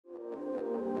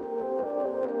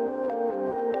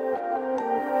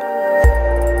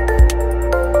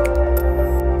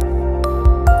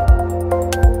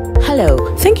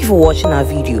Thank you for watching our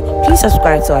video. Please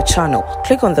subscribe to our channel,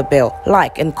 click on the bell,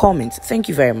 like and comment. Thank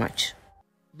you very much.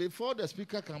 Before the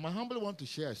speaker comes, I humbly want to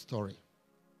share a story.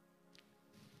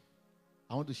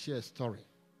 I want to share a story.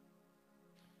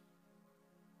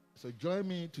 So join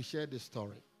me to share this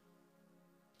story.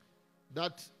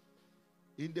 That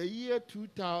in the year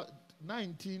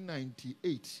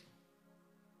 1998,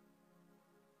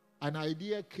 an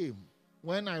idea came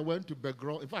when I went to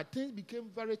Begro. In fact, things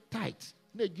became very tight.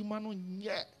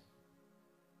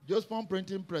 Jospong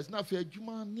printing press.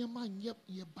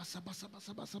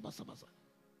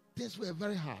 Things were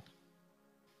very hard.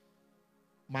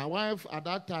 My wife at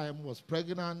that time was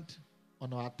pregnant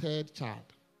on our third child.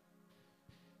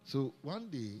 So one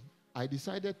day, I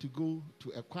decided to go to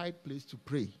a quiet place to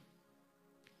pray.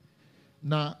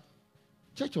 Now,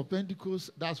 Church of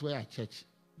Pentecost, that's where I church.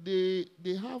 They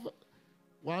have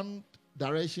one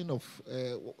direction of,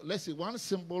 let's say, one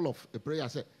symbol of a prayer. I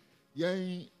said,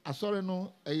 I sorry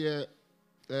no,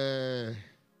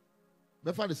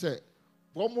 before they say,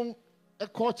 woman, a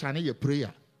coach and a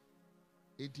prayer.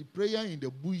 It's prayer in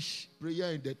the bush,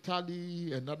 prayer in the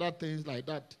tally, and other things like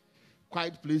that.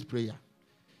 Quiet place prayer.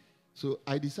 So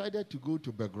I decided to go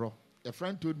to Begro. A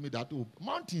friend told me that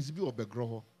mountains be of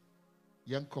Begro.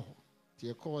 Yanko,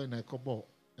 Tiako and Kobo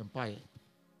Empire.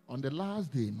 On the last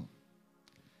day, no.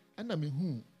 And I mean,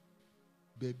 who?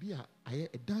 Baby, I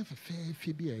done for fair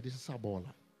Phoebe, this is a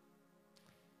baller.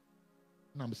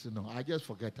 And I'm saying, no, I just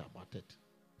forget about it.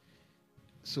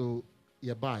 So,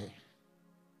 you buy.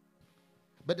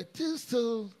 But the thing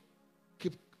still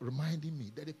keep reminding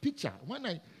me that the picture, when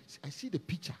I see the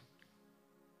picture,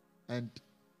 and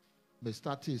me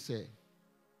start to say,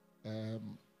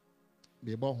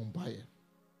 me born home buyer.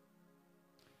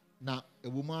 Now, a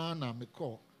woman me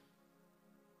call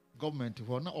government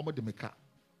for na omo de meka.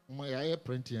 Omo ya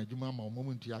printing adwuma ma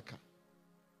omo ntu aka.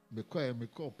 Me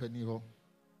call penny ho.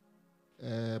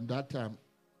 That time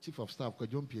chief of staff ko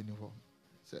John Penny ho.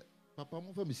 Say papa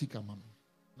mo fa me sika ma.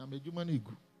 Na me adwuma na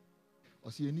egu. O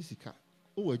se eni sika.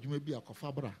 O wa adwuma bi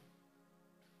akofa bra.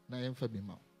 Na yem fa bi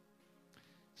ma.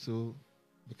 So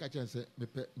me catch and say me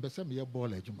say me ball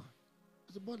adwuma.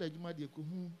 As a ball adwuma de ko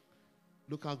hu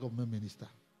local government minister.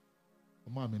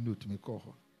 O ma me note me call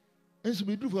ho. And so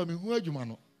we do for me who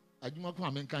adwuma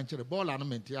ko me kan kire ball and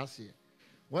mente ase.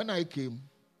 When I came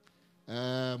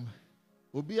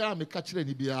obia me ka kire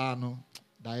ni bia no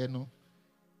dae no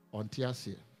onte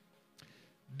ase.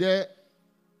 The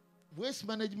waste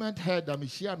management head am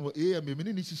share no me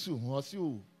ni susu ho ase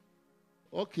o.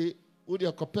 Okay, wo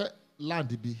de akopɛ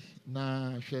land bi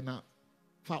na hwe na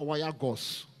fa wire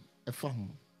gauze e fa ho.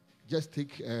 Just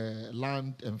take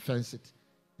land and fence it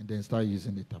and then start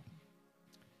using it up.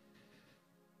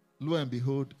 Lo and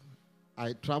behold,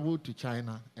 I traveled to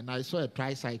China and I saw a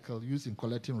tricycle used in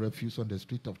collecting refuse on the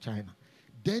street of China.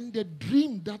 Then the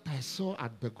dream that I saw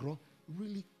at Begro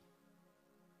really,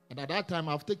 and at that time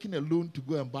I've taken a loan to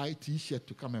go and buy T-shirt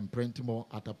to come and print more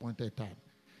at a pointed time.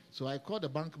 So I called the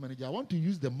bank manager. I want to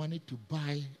use the money to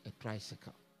buy a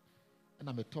tricycle. And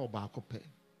I'm a tall bakope.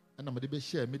 And I'm a debe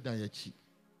share midnight.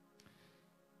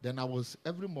 Then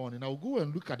every morning I would go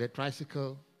and look at the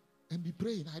tricycle and be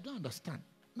praying. I don't understand.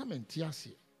 Na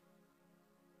mentiasi.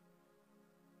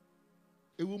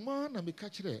 A woman na me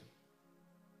catch there.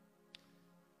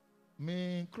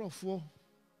 Me crofo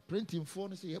printing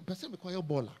phone say person me call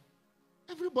baller.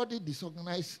 Everybody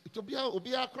disorganized. To be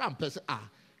a cram person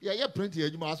yeah printing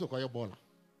you must call baller.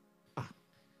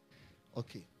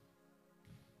 Okay.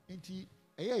 Inti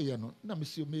no na me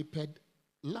see me ped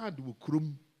land wo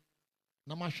krum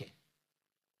na mahwe.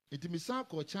 Inti me san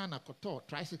ko China koto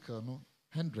tricycle no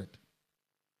 100.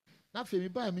 Na fe mi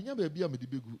ba mi nya ba bia me de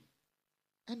begu.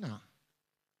 Ena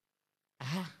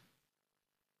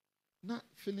na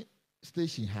filling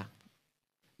station ha.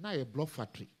 Na a block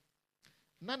factory.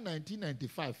 Na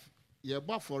 1995 ye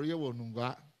ba for ye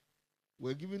wonungwa.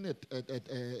 We're giving it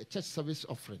a church service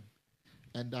offering.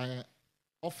 And I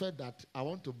offered that I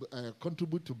want to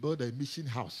contribute to build a mission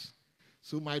house.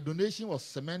 So my donation was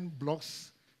cement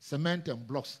and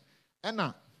blocks.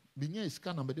 Ena binya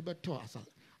iska na me de beto asal.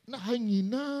 Na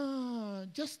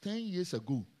hangina just 10 years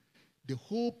ago, the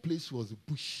whole place was a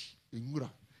bush in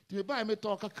Mura. To buy me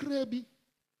talk a crabby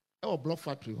or block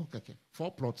factory, okay,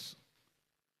 4 plots.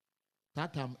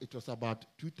 That time it was about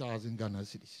 2,000 Ghana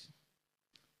cedis.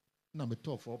 Na me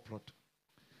talk 4 plot.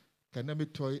 Can I me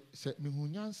toy set me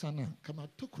hunyan sana come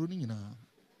out to crooning na.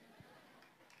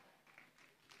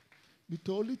 Me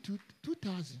told only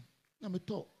 2,000. Na me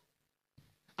talk.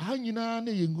 Hangina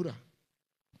ne yengura.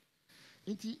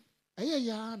 Inti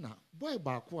ayaya na boy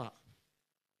bakwa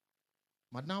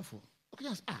madamfo okay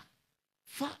yes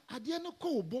fa adeɛ no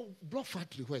kɔ block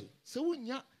factory hɔ. Sɛ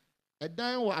wonya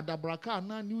ɛdan wɔ Adabraka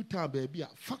na New Town baabi a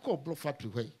fa kɔ block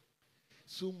factory hɔ.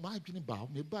 So my adwene ba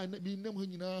me ba na me nam hɔ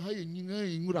nyinaa ha yɛ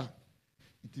nyinaa nwura.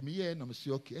 Nti me yɛ na me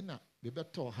sɛ okay na me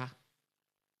bɛtɔ ha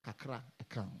kakra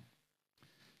ɛka ho.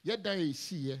 Yɛ dan yɛ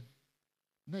si yɛ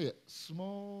na yɛ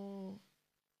small,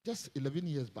 just 11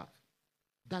 years back.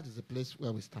 That is the place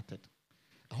where we started.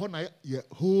 Ɛhɔ na yɛ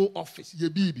whole office yɛ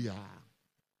bibia.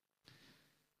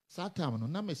 Saa time no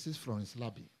na Mrs. Florence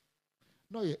Labi.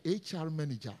 No yɛ HR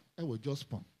manager ɛwɔ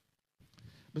Jospong.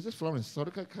 Mrs. Florence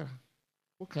sorry kakra.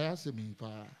 Okay, I say me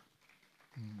pa.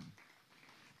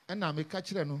 Ɛna me ka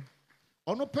kyerɛ no.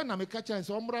 Ɔno pɛ na me ka kyerɛ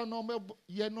sɛ ɔmmra no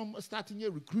yɛ no starting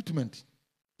your recruitment.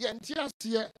 Yɛ nti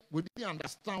aseɛ we didn't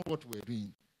understand what we're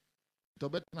doing. To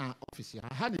bet na office ya.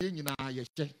 Ha na yɛ nyinaa yɛ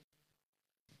hyɛ.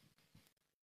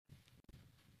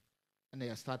 And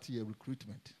you start your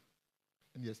recruitment.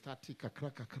 And you start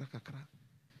kakra.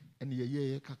 And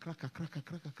you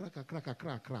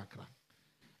kakra.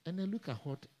 And then look at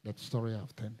what that story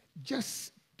I've done.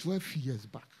 Just 12 years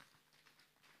back.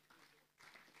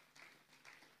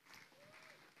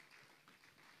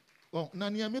 Well,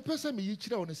 Nanya me person me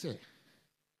yichira one say.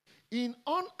 In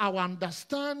on our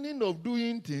understanding of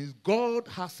doing things, God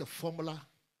has a formula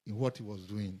in what He was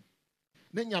doing.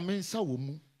 Nenya mensa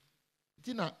womu.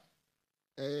 Tina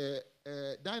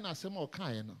Dina Semo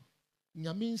Kaino,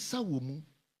 Nyamin Sawomu,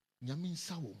 Nyamin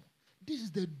Sawom. This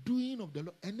is the doing of the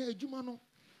Lord. And Jumano,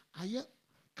 Aya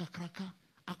Kakraka,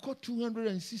 I got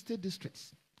 260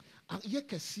 districts.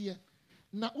 Ayekasia.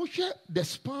 Now, the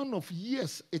span of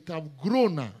years it have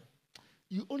grown now.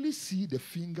 You only see the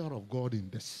finger of God in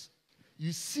this.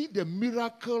 You see the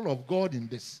miracle of God in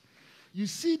this. You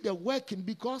see the working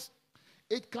because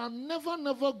it can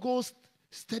never go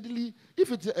steadily.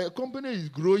 If it's a company is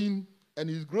growing and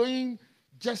is growing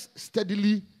just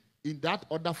steadily in that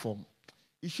other form,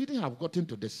 it shouldn't have gotten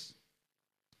to this.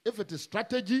 If it is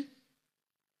strategy,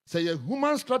 say a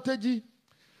human strategy,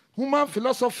 human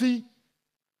philosophy,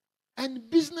 and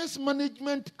business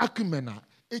management acumen,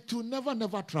 it will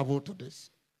never travel to this.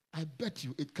 I bet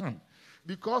you it can.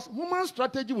 Because human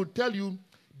strategy will tell you,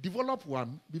 develop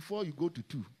 1 before you go to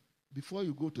 2, before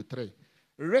you go to 3.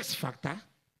 Risk factor,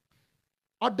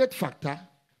 audit factor,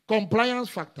 compliance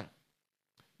factor.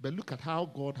 But look at how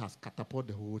God has catapulted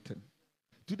the whole thing.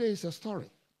 Today is a story.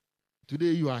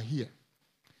 Today you are here.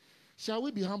 Shall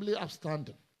we be humbly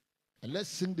upstanding? And let's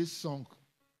sing this song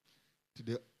to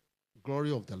the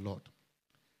glory of the Lord.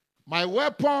 My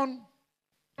weapon,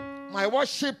 my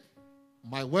worship,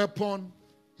 my weapon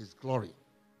is glory.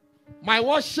 My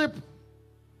worship,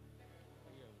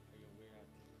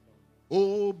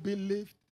 oh, believe